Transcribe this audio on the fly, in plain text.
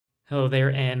Hello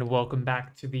there, and welcome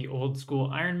back to the Old School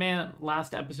Ironman.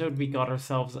 Last episode, we got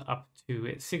ourselves up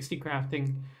to 60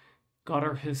 crafting, got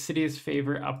our Hasidious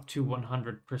favor up to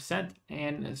 100%,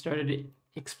 and started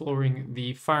exploring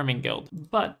the farming guild.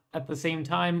 But at the same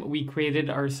time, we created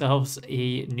ourselves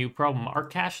a new problem. Our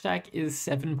cash stack is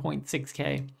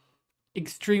 7.6k,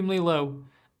 extremely low.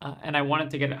 And I wanted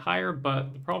to get it higher,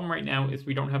 but the problem right now is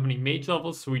we don't have any mage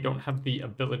levels, so we don't have the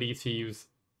ability to use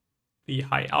the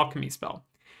high alchemy spell.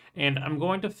 And I'm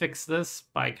going to fix this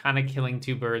by kind of killing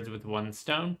two birds with one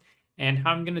stone. And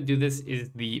how I'm going to do this is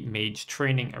the mage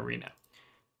training arena.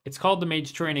 It's called the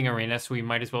mage training arena, so we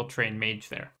might as well train mage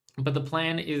there. But the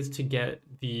plan is to get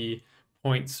the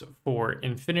points for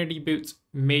Infinity Boots,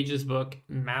 Mage's Book,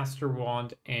 Master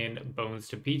Wand, and Bones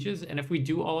to Peaches. And if we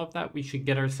do all of that, we should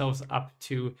get ourselves up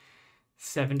to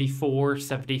 74,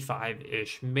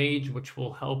 75-ish mage, which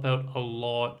will help out a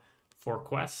lot for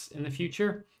quests in the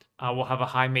future. We'll have a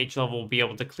high mage level, we'll be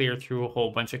able to clear through a whole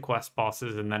bunch of quest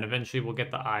bosses, and then eventually we'll get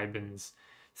the Ivan's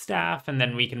staff, and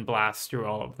then we can blast through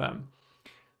all of them.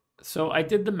 So I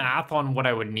did the math on what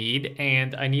I would need,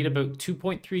 and I need about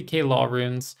 2.3k law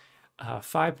runes,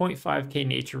 5.5k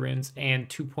nature runes, and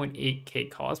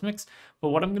 2.8k cosmics. But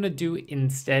what I'm going to do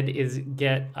instead is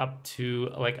get up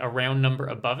to like a round number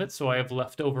above it, so I have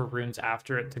leftover runes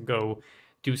after it to go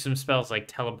do some spells like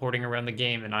teleporting around the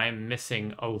game, and I am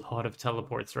missing a lot of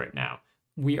teleports right now.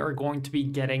 We are going to be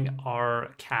getting our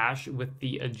cash with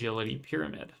the agility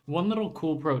pyramid. One little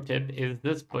cool pro tip is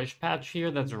this bush patch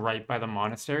here that's right by the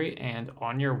monastery and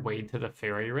on your way to the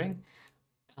fairy ring.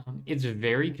 It's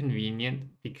very convenient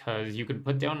because you can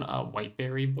put down a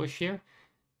whiteberry bush here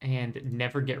and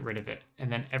never get rid of it.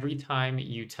 And then every time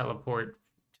you teleport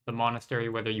to the monastery,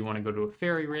 whether you want to go to a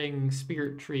fairy ring,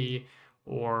 spirit tree,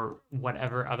 or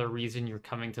whatever other reason you're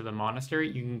coming to the monastery,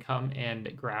 you can come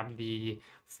and grab the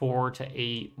 4 to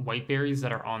 8 white berries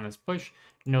that are on this bush,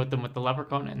 note them with the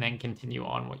leprechaun, and then continue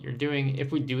on what you're doing.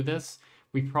 If we do this,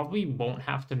 we probably won't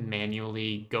have to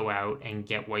manually go out and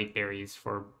get white berries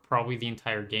for probably the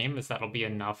entire game, as that'll be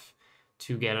enough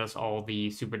to get us all the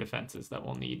super defenses that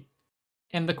we'll need.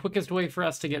 And the quickest way for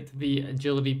us to get to the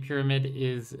agility pyramid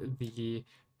is the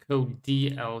code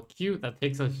DLQ. That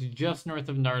takes us just north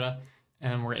of Narda,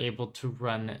 and we're able to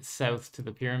run south to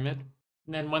the pyramid.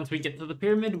 And then once we get to the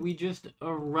pyramid, we just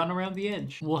run around the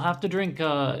edge. We'll have to drink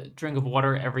a drink of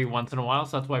water every once in a while,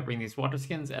 so that's why I bring these water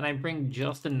skins, and I bring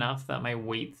just enough that my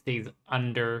weight stays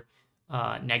under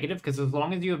negative, because as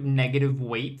long as you have negative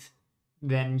weight,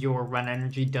 then your run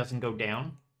energy doesn't go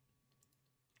down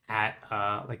at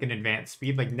like an advanced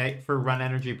speed. Like for run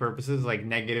energy purposes, like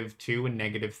 -2 and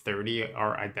 -30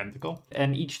 are identical.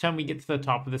 And each time we get to the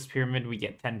top of this pyramid, we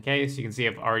get 10k. So you can see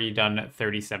I've already done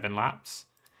 37 laps.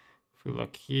 If we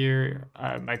look here,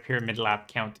 my pyramid lap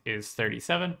count is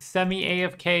 37. Semi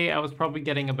AFK, I was probably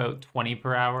getting about 20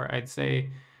 per hour, I'd say.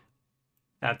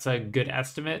 That's a good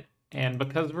estimate. And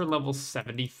because we're level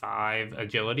 75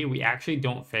 agility, we actually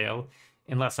don't fail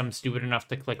unless I'm stupid enough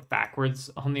to click backwards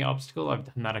on the obstacle. I've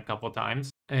done that a couple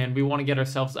times. And we want to get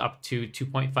ourselves up to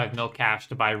 2.5 mil cash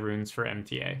to buy runes for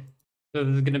MTA. So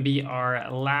this is going to be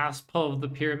our last pull of the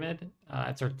pyramid.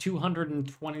 It's our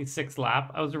 226th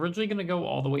lap. I was originally going to go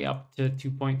all the way up to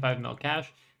 2.5 mil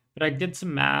cash, but I did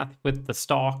some math with the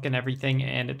stock and everything,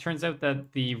 and it turns out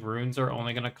that the runes are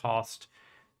only going to cost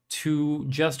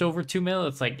just over 2 mil.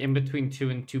 It's like in between 2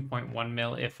 and 2.1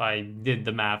 mil if I did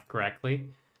the math correctly.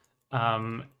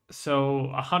 So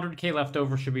 100k left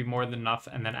over should be more than enough,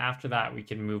 and then after that we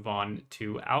can move on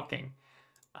to alking.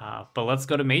 But let's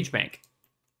go to Mage Bank.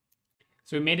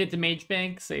 So we made it to Mage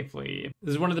Bank safely.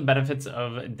 This is one of the benefits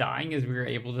of dying, is we were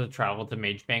able to travel to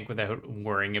Mage Bank without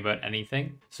worrying about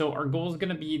anything. So our goal is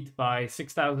going to be to buy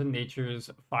 6,000 natures,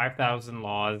 5,000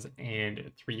 laws,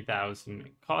 and 3,000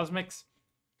 cosmics.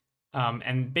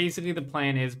 And basically the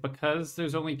plan is, because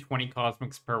there's only 20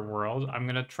 cosmics per world, I'm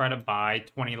going to try to buy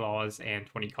 20 laws and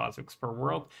 20 cosmics per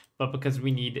world. But because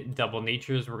we need double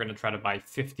natures, we're going to try to buy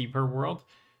 50 per world.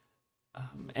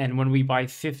 And when we buy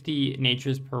 50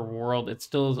 natures per world, it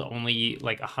still is only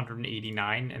like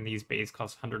 189, and these bays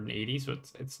cost 180, so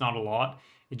it's not a lot.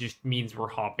 It just means we're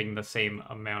hopping the same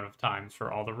amount of times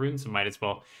for all the runes, so might as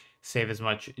well save as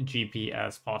much GP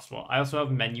as possible. I also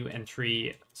have menu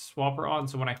entry swapper on,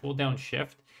 so when I hold down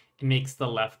shift, it makes the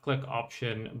left click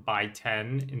option by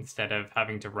 10 instead of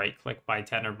having to right click by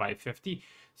 10 or by 50.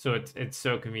 So it's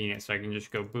so convenient. So I can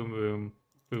just go boom, boom,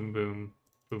 boom, boom,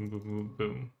 boom, boom, boom,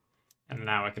 boom. And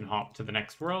now I can hop to the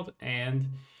next world, and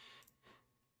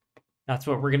that's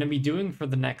what we're going to be doing for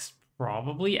the next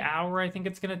probably hour, I think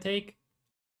it's going to take.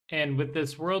 And with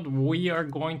this world, we are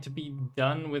going to be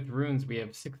done with runes. We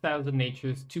have 6,000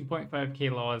 natures,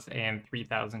 2.5k laws, and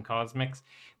 3,000 cosmics.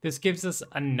 This gives us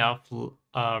enough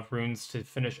runes to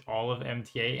finish all of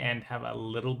MTA and have a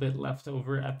little bit left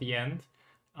over at the end.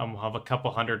 We'll have a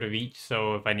couple hundred of each,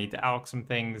 so if I need to alch some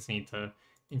things, need to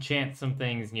enchant some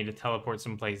things, need to teleport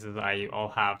some places, I'll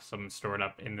have some stored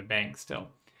up in the bank still.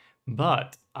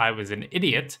 But I was an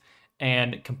idiot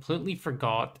and completely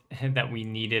forgot that we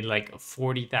needed like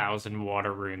 40,000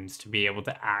 water runes to be able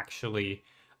to actually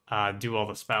do all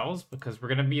the spells, because we're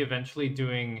going to be eventually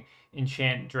doing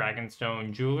enchant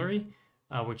dragonstone jewelry,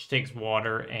 which takes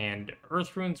water and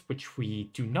earth runes, which we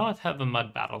do not have a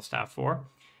mud battle staff for.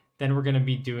 Then we're going to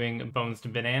be doing bones to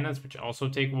bananas, which also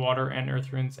take water and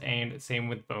earth runes, and same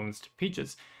with bones to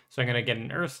peaches. So I'm going to get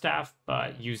an earth staff,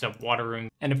 but use up water runes.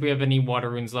 And if we have any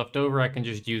water runes left over, I can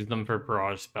just use them for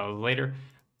barrage spells later.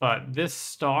 But this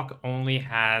stock only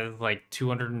has like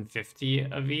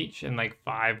 250 of each and like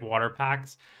 5 water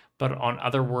packs. But on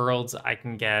other worlds, I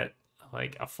can get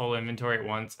like a full inventory at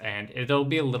once, and it'll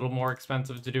be a little more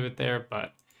expensive to do it there,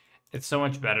 but it's so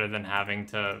much better than having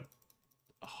to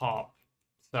hop.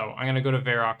 So I'm going to go to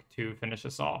Varrock to finish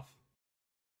this off.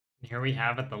 Here we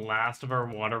have it, the last of our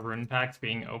water rune packs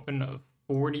being opened of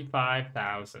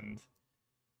 45,000. So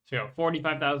we got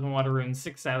 45,000 water runes,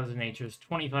 6,000 natures,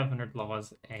 2,500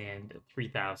 laws, and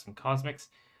 3,000 cosmics.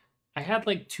 I had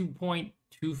like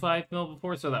 2.25 mil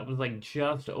before, so that was like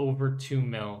just over 2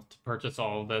 mil to purchase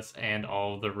all of this and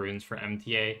all of the runes for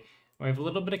MTA. We have a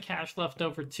little bit of cash left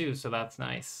over too, so that's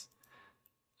nice.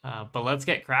 But let's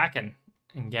get cracking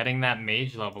and getting that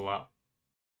mage level up.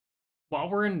 While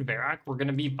we're in Varrock, we're going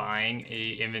to be buying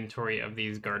a inventory of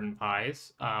these garden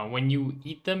pies. When you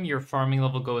eat them, your farming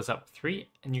level goes up 3,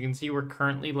 and you can see we're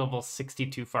currently level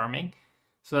 62 farming.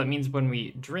 So that means when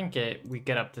we drink it, we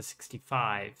get up to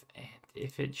 65. And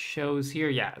if it shows here,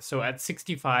 yeah, so at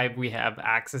 65, we have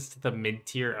access to the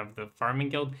mid-tier of the farming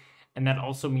guild, and that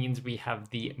also means we have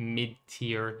the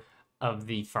mid-tier of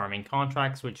the farming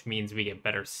contracts, which means we get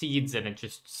better seeds, and it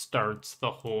just starts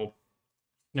the whole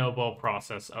snowball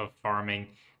process of farming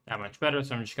that much better.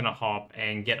 So I'm just going to hop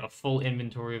and get a full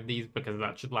inventory of these, because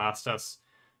that should last us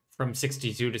from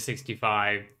 62 to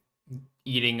 65,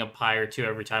 eating a pie or two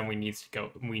every time we need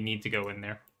to go in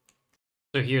there.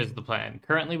 So here's the plan.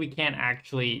 Currently we can't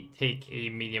actually take a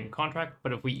medium contract,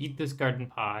 but if we eat this garden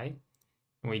pie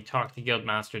and we talk to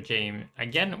Guildmaster James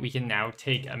again, we can now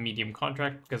take a medium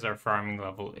contract because our farming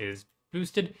level is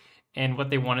boosted. And what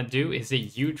they want to do is a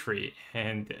yew tree,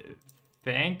 and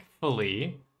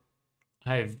thankfully,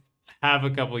 I have a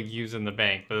couple yews in the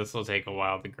bank, but this will take a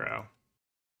while to grow.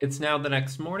 It's now the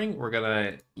next morning. We're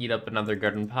gonna eat up another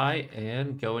garden pie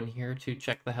and go in here to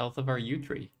check the health of our yew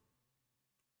tree.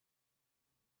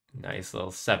 Nice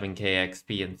little 7k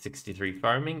XP and 63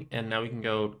 farming, and now we can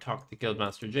go talk to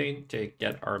Guildmaster Jane to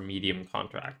get our medium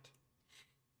contract.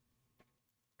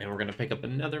 And we're gonna pick up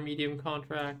another medium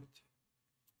contract.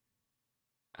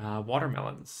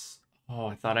 Watermelons. Oh,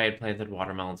 I thought I had planted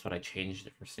watermelons, but I changed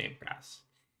it for snake grass.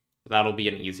 That'll be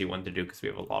an easy one to do because we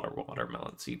have a lot of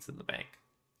watermelon seeds in the bank.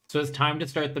 So it's time to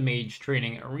start the mage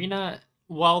training arena.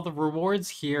 While the rewards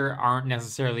here aren't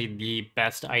necessarily the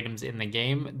best items in the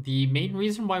game, the main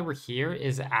reason why we're here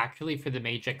is actually for the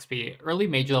mage XP. Early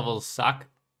mage levels suck,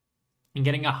 and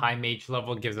getting a high mage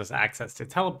level gives us access to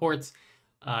teleports,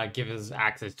 gives us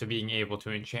access to being able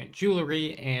to enchant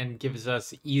jewelry, and gives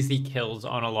us easy kills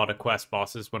on a lot of quest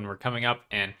bosses when we're coming up,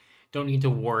 and don't need to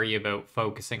worry about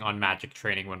focusing on magic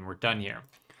training when we're done here.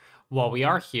 While we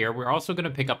are here, we're also going to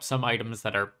pick up some items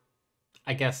that are,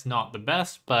 I guess, not the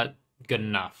best, but good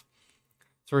enough.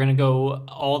 So we're going to go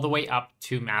all the way up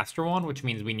to Master Wand, which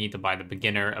means we need to buy the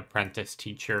Beginner, Apprentice,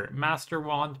 Teacher, Master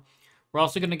Wand. We're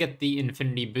also going to get the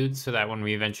Infinity Boots so that when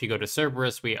we eventually go to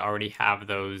Cerberus, we already have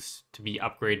those to be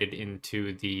upgraded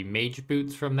into the Mage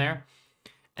Boots from there.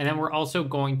 And then we're also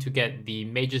going to get the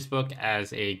Mage's Book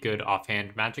as a good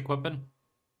offhand magic weapon.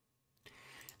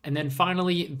 And then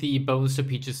finally, the Bones to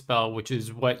Peaches spell, which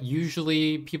is what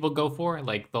usually people go for.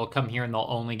 Like, they'll come here and they'll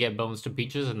only get Bones to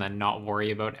Peaches and then not worry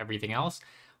about everything else.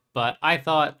 But I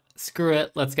thought, screw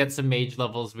it, let's get some mage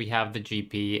levels. We have the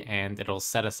GP, and it'll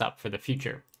set us up for the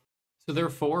future. So there are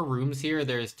 4 rooms here.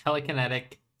 There's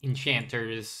Telekinetic,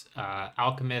 Enchanters,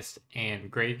 Alchemist,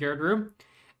 and Graveyard Room.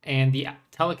 And the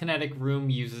Telekinetic room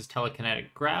uses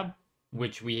Telekinetic Grab,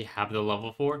 which we have the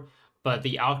level for. But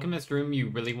the Alchemist room, you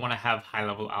really want to have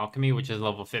high-level Alchemy, which is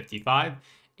level 55.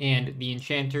 And the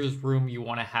Enchanter's room, you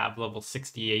want to have level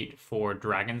 68 for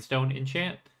Dragonstone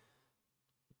enchant.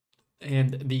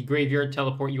 And the Graveyard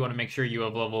Teleport, you want to make sure you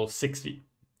have level 60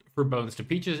 for Bones to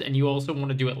Peaches, and you also want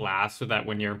to do it last so that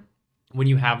when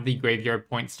you have the graveyard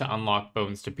points to unlock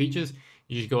Bones to Peaches,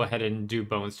 you just go ahead and do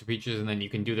Bones to Peaches, and then you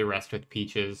can do the rest with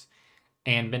Peaches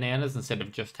and Bananas instead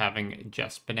of just having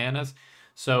just Bananas.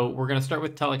 So we're going to start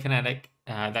with Telekinetic.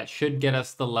 That should get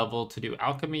us the level to do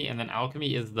Alchemy, and then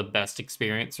Alchemy is the best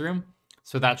experience room.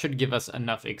 So that should give us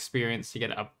enough experience to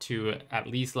get up to at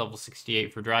least level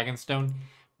 68 for Dragonstone,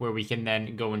 where we can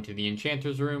then go into the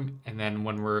Enchanter's room, and then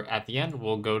when we're at the end,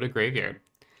 we'll go to Graveyard.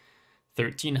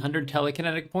 1,300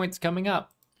 telekinetic points coming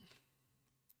up.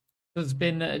 So it's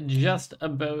been just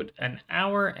about an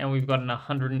hour, and we've gotten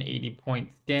 180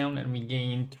 points down, and we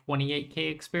gained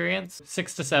 28k experience.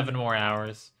 6 to 7 more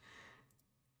hours.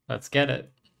 Let's get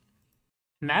it.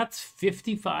 And that's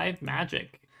 55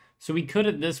 magic. So we could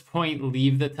at this point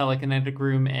leave the telekinetic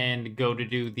room and go to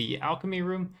do the alchemy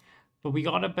room, but we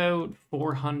got about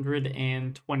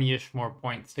 420-ish more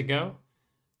points to go.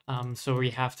 So we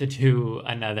have to do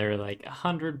another like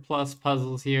 100 plus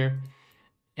puzzles here.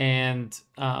 And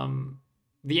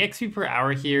the XP per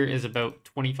hour here is about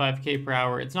 25k per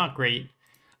hour. It's not great.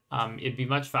 It'd be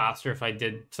much faster if I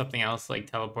did something else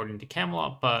like teleporting to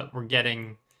Camelot, but we're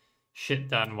getting shit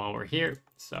done while we're here.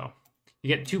 So you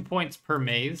get 2 points per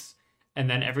maze, and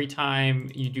then every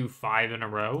time you do 5 in a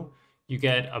row, you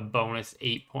get a bonus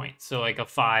 8 points. So like a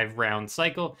 5-round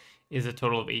cycle is a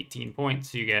total of 18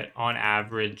 points. So you get on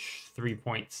average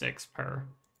 3.6 per.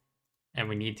 And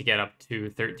we need to get up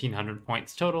to 1,300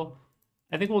 points total.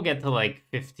 I think we'll get to like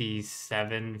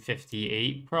 57,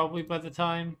 58 probably by the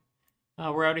time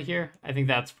we're out of here. I think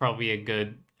that's probably a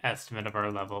good estimate of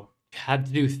our level. Had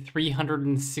to do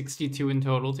 362 in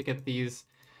total to get these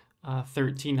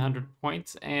 1,300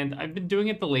 points, and I've been doing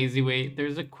it the lazy way.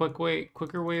 There's a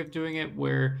quicker way of doing it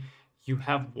where you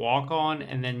have walk on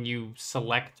and then you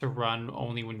select to run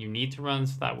only when you need to run,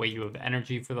 so that way you have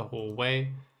energy for the whole way.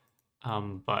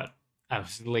 But I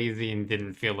was lazy and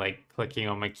didn't feel like clicking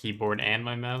on my keyboard and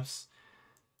my mouse.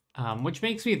 Which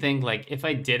makes me think, like, if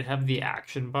I did have the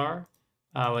action bar,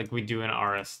 like we do in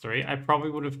RS3, I probably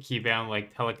would have keybound,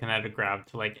 like, telekinetic grab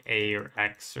to, like, A or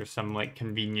X or some, like,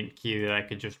 convenient key that I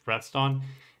could just rest on.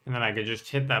 And then I could just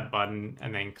hit that button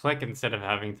and then click instead of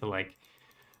having to, like,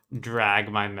 drag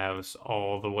my mouse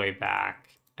all the way back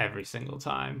every single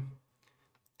time.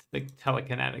 The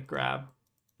telekinetic grab.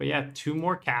 But yeah, 2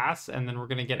 more casts, and then we're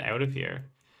going to get out of here.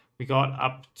 We got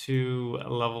up to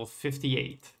level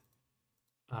 58.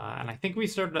 And I think we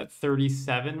started at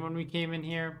 37 when we came in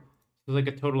here. So it was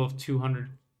like a total of 200k,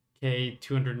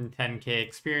 210k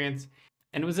experience.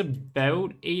 And it was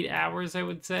about 8 hours, I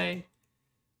would say.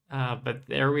 But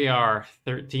there we are,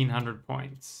 1,300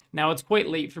 points. Now, it's quite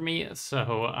late for me,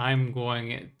 so I'm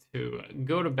going to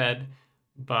go to bed.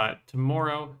 But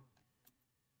tomorrow,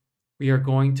 we are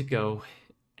going to go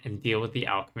and deal with the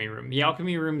alchemy room. The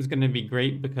alchemy room is going to be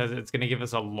great because it's going to give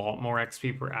us a lot more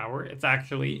XP per hour. It's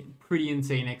actually pretty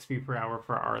insane XP per hour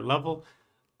for our level.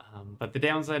 But the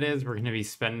downside is we're going to be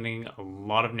spending a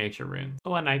lot of nature runes.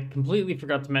 Oh, and I completely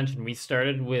forgot to mention, we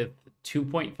started with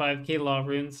 2.5k law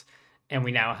runes, and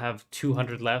we now have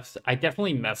 200 left. I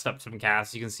definitely messed up some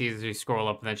casts. You can see as we scroll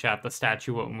up in the chat, the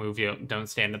statue won't move. You don't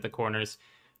stand at the corners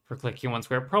for clicking one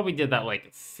square. Probably did that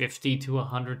like 50 to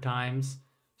 100 times.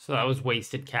 So that was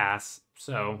wasted casts.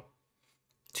 So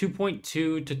 2.2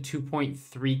 to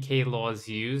 2.3k laws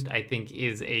used, I think,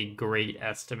 is a great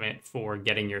estimate for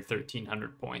getting your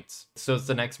 1,300 points. So it's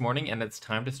the next morning, and it's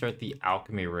time to start the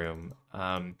alchemy room.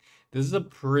 This is a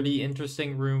pretty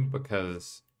interesting room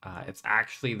because it's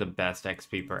actually the best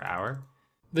XP per hour.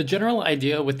 The general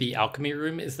idea with the alchemy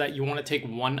room is that you want to take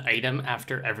one item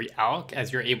after every alch,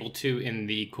 as you're able to in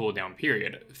the cooldown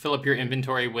period. Fill up your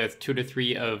inventory with 2 to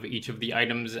 3 of each of the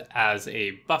items as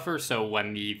a buffer, so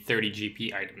when the 30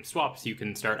 GP item swaps, you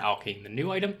can start alching the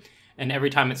new item, and every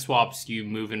time it swaps, you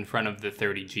move in front of the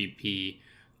 30 GP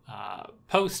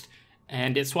post,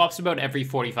 and it swaps about every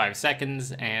 45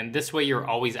 seconds, and this way you're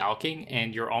always alching,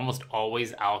 and you're almost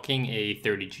always alching a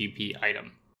 30 GP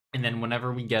item. And then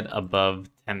whenever we get above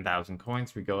 10,000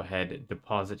 coins, we go ahead,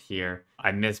 deposit here.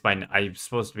 I'm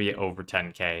supposed to be over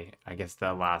 10k. I guess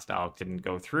the last alch didn't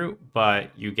go through, but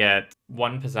you get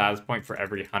 1 pizzazz point for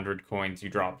every 100 coins you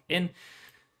drop in.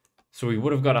 So we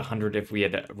would have got 100 if we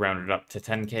had rounded up to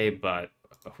 10k, but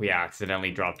we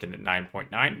accidentally dropped in at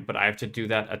 9.9. But I have to do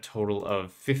that a total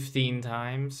of 15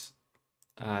 times.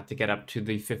 To get up to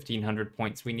the 1,500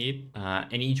 points we need.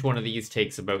 And each one of these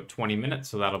takes about 20 minutes,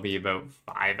 so that'll be about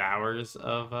 5 hours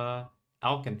of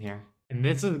alch in here. And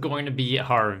this is going to be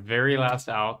our very last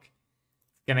alch.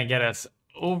 It's going to get us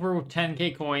over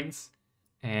 10k coins,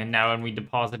 And now when we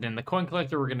deposit in the coin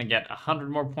collector, we're going to get 100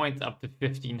 more points up to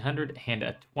 1500 and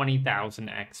a 20,000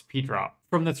 XP drop.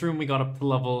 From this room, we got up to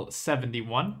level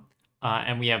 71.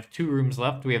 And we have 2 rooms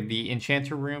left. We have the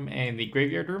Enchanter room and the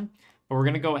Graveyard room. But we're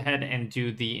going to go ahead and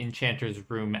do the Enchanter's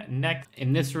room next.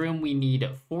 In this room, we need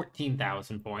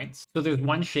 14,000 points. So there's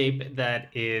one shape that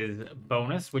is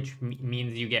bonus, which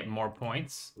means you get more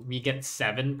points. We get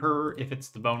 7 per if it's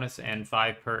the bonus and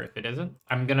 5 per if it isn't.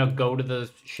 I'm going to go to the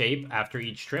shape after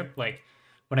each trip. Like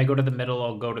when I go to the middle,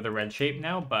 I'll go to the red shape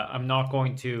now, but I'm not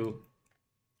going to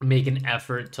make an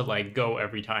effort to like go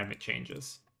every time it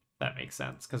changes. That makes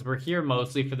sense, because we're here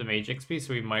mostly for the mage XP,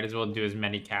 so we might as well do as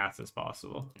many casts as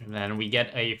possible. And then we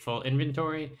get a full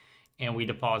inventory, and we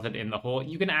deposit in the hole.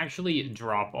 You can actually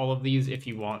drop all of these if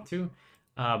you want to,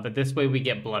 but this way we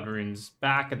get blood runes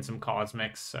back and some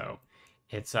cosmics, so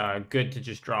it's good to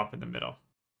just drop in the middle.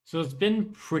 So it's been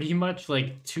pretty much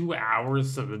like 2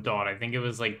 hours to the dot. I think it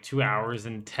was like 2 hours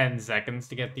and 10 seconds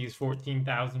to get these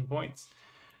 14,000 points.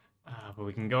 But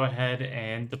we can go ahead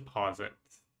and deposit.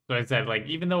 So I said, like,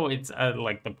 even though it's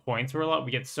like the points were a lot,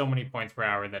 we get so many points per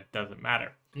hour that doesn't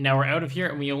matter. Now we're out of here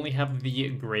and we only have the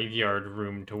graveyard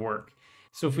room to work.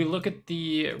 So if we look at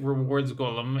the rewards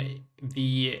golem,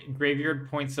 the graveyard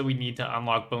points that we need to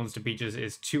unlock Bones to Peaches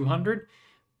is 200,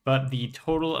 but the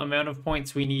total amount of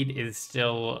points we need is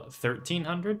still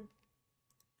 1,300.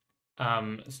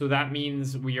 So that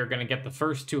means we are going to get the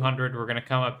first 200. We're going to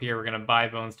come up here. We're going to buy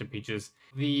Bones to Peaches.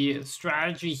 The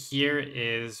strategy here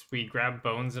is we grab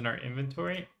Bones in our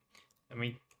inventory, and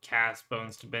we cast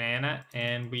Bones to Banana,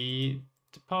 and we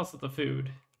deposit the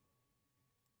food.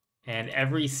 And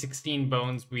every 16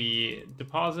 bones we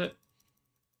deposit,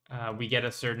 we get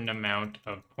a certain amount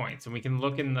of points. And we can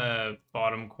look in the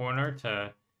bottom corner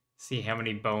to see how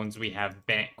many bones we have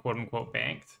quote-unquote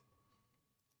banked.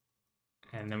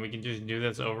 And then we can just do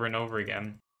this over and over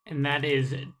again. And that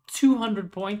is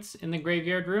 200 points in the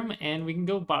graveyard room, and we can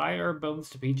go buy our Bones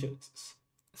to Peaches.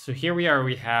 So here we are.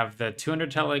 We have the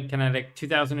 200 telekinetic,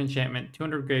 2000 enchantment,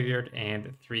 200 graveyard,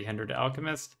 and 300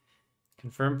 alchemist.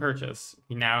 Confirm purchase.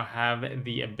 We now have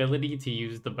the ability to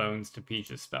use the Bones to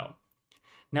Peaches spell.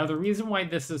 Now, the reason why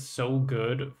this is so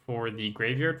good for the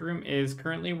graveyard room is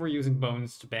currently we're using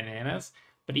Bones to Bananas,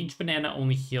 but each banana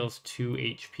only heals 2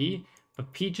 HP.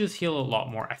 But Peaches heal a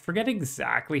lot more. I forget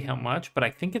exactly how much, but I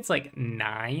think it's like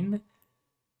 9.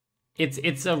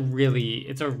 It's a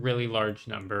really large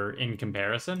number in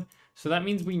comparison. So that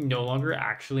means we no longer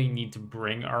actually need to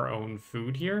bring our own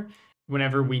food here.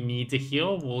 Whenever we need to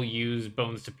heal, we'll use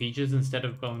Bones to Peaches instead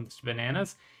of Bones to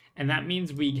Bananas. And that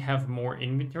means we have more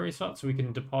inventory slots, so we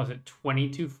can deposit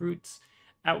 22 fruits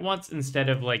at once instead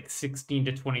of like 16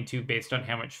 to 22 based on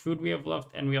how much food we have left.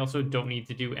 And we also don't need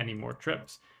to do any more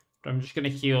trips. But I'm just going to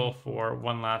heal for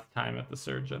one last time at the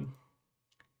surgeon.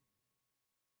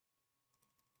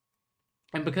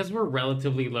 And because we're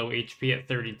relatively low HP at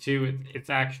 32,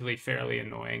 it's actually fairly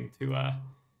annoying to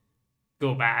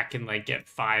go back and like get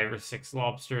 5 or 6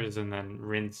 lobsters and then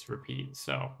rinse, repeat.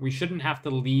 So we shouldn't have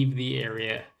to leave the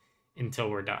area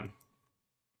until we're done.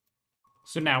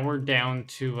 So now we're down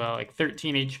to like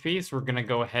 13 HP, so we're going to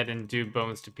go ahead and do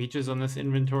Bones to Peaches on this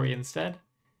inventory instead.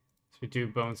 We do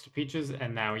Bones to Peaches,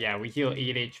 and now, yeah, we heal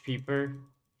 8 HP per.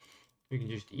 We can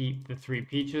just eat the 3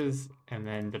 peaches and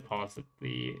then deposit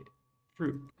the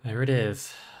fruit. There it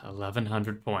is,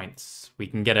 1,100 points. We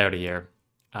can get out of here.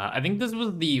 I think this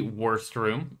was the worst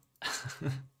room.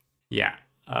 Yeah,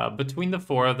 between the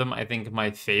 4 of them, I think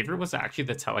my favorite was actually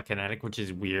the telekinetic, which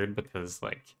is weird because,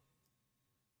 like,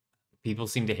 people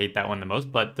seem to hate that one the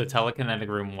most, but the telekinetic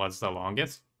room was the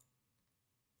longest.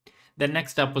 Then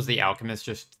next up was the alchemist.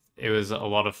 Just it was a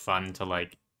lot of fun to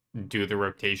like do the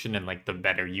rotation, and like the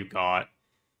better you got,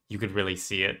 you could really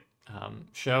see it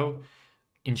show.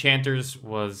 Enchanters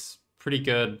was pretty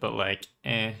good, but like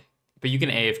but you can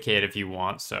AFK it if you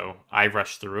want, so I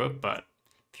rushed through it, but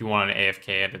if you want to AFK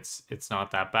it, it's not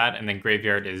that bad. And then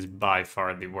graveyard is by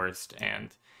far the worst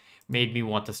and made me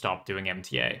want to stop doing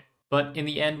MTA. But in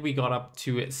the end, we got up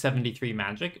to 73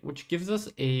 magic, which gives us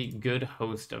a good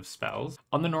host of spells.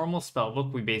 On the normal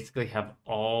spellbook, we basically have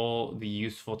all the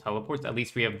useful teleports. At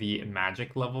least we have the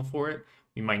magic level for it.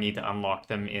 We might need to unlock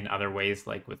them in other ways,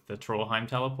 like with the Trollheim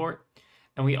teleport.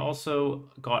 And we also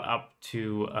got up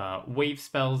to wave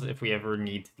spells if we ever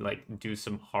need to like do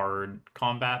some hard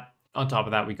combat. On top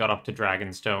of that, we got up to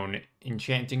Dragonstone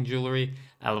enchanting jewelry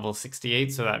at level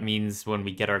 68. So that means when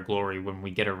we get our glory, when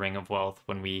we get a ring of wealth,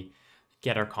 when we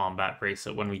get our combat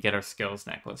bracelet, when we get our skills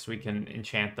necklace, we can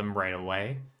enchant them right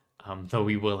away. Though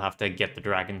we will have to get the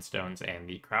Dragonstones and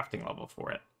the crafting level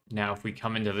for it. Now, if we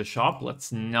come into the shop,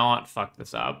 let's not fuck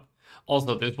this up.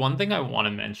 Also, there's one thing I want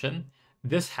to mention.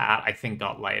 This hat, I think,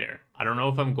 got lighter. I don't know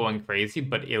if I'm going crazy,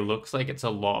 but it looks like it's a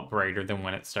lot brighter than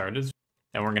when it started.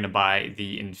 Then we're going to buy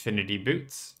the Infinity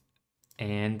Boots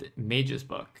and Mage's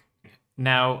Book.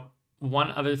 Now,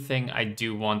 one other thing I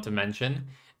do want to mention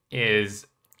is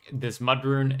this Mud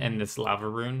Rune and this Lava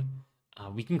Rune.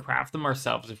 We can craft them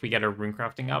ourselves if we get our rune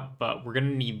crafting up, but we're going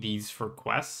to need these for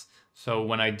quests. So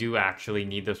when I do actually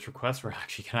need those for quests, we're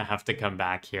actually going to have to come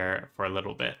back here for a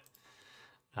little bit.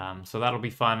 So that'll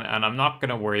be fun, and I'm not going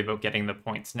to worry about getting the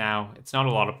points now. It's not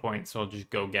a lot of points, so I'll just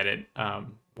go get it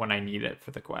when I need it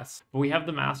for the quest. But we have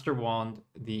the Master Wand,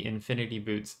 the Infinity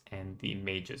Boots, and the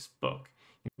Mage's Book.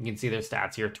 You can see their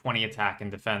stats here: 20 attack and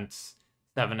defense,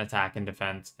 7 attack and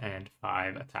defense, and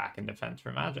 5 attack and defense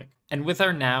for magic. And with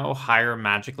our now higher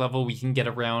magic level, we can get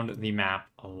around the map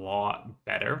a lot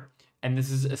better. And this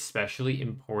is especially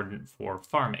important for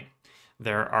farming.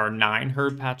 There are 9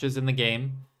 herb patches in the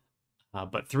game,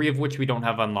 but 3 of which we don't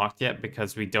have unlocked yet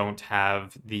because we don't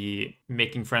have the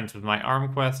Making Friends with My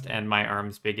Arm quest and My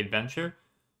Arm's Big Adventure.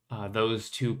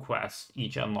 Those 2 quests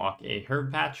each unlock a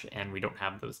herb patch, and we don't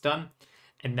have those done.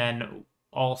 And then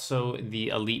also the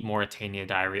Elite Mauritania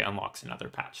Diary unlocks another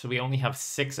patch. So we only have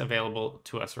 6 available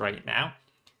to us right now,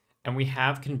 and we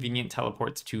have convenient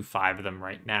teleports to 5 of them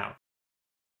right now.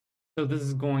 So this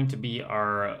is going to be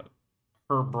our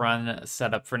herb run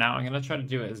setup for now. I'm going to try to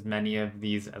do as many of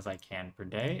these as I can per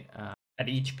day. At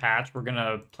each patch, we're going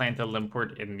to plant a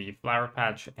limport in the flower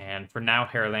patch, and for now,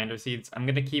 Hairlander seeds. I'm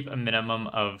going to keep a minimum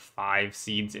of 5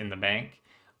 seeds in the bank.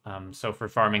 So for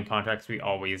farming contracts, we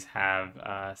always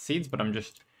have seeds, but I'm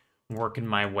just working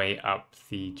my way up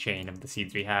the chain of the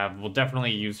seeds we have. We'll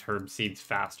definitely use herb seeds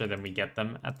faster than we get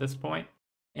them at this point.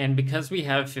 And because we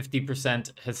have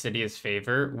 50% Hesidia's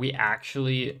favor, we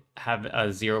actually have a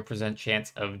 0%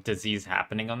 chance of disease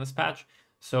happening on this patch.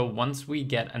 So once we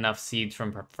get enough seeds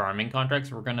from farming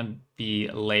contracts, we're going to be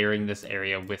layering this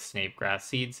area with snapegrass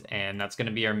seeds, and that's going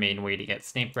to be our main way to get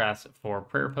snapegrass for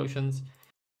prayer potions.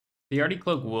 The Arty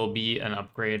Cloak will be an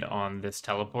upgrade on this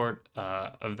teleport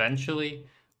eventually,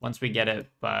 once we get it,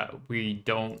 but we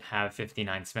don't have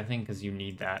 59 smithing because you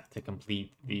need that to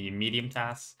complete the medium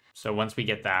tasks. So once we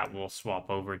get that, we'll swap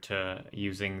over to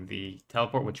using the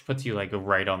teleport, which puts you like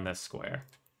right on this square.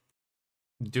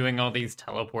 Doing all these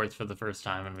teleports for the first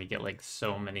time and we get like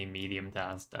so many medium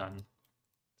tasks done.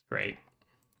 It's great.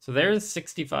 So there's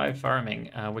 65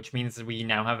 farming, which means that we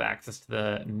now have access to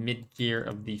the mid-gear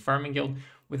of the farming guild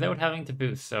without having to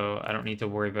boost, so I don't need to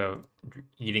worry about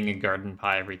eating a garden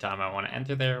pie every time I want to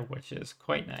enter there, which is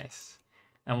quite nice.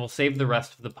 And we'll save the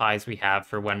rest of the pies we have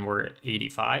for when we're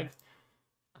 85,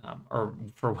 or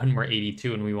for when we're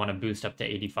 82 and we want to boost up to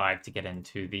 85 to get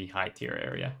into the high tier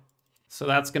area. So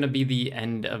that's going to be the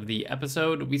end of the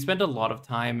episode. We spent a lot of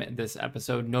time this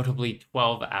episode, notably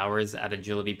 12 hours at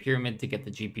Agility Pyramid to get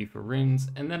the GP for runes,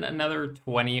 and then another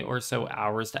 20 or so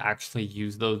hours to actually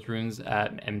use those runes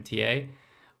at MTA,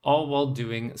 all while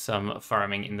doing some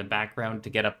farming in the background to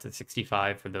get up to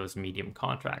 65 for those medium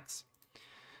contracts.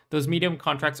 Those medium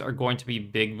contracts are going to be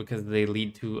big because they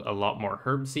lead to a lot more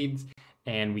herb seeds,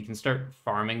 and we can start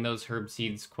farming those herb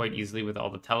seeds quite easily with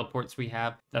all the teleports we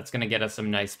have. That's going to get us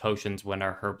some nice potions when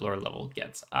our herb lore level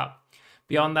gets up.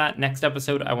 Beyond that, next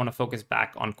episode, I want to focus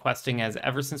back on questing, as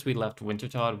ever since we left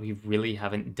Wintertodd, we really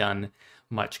haven't done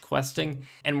much questing,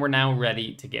 and we're now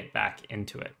ready to get back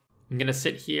into it. I'm going to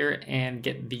sit here and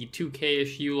get the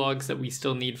 2K-ish U-logs that we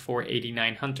still need for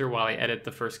 89 Hunter while I edit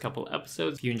the first couple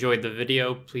episodes. If you enjoyed the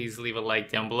video, please leave a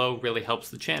like down below. It really helps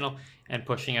the channel and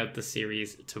pushing out the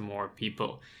series to more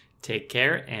people. Take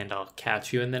care, and I'll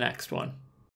catch you in the next one.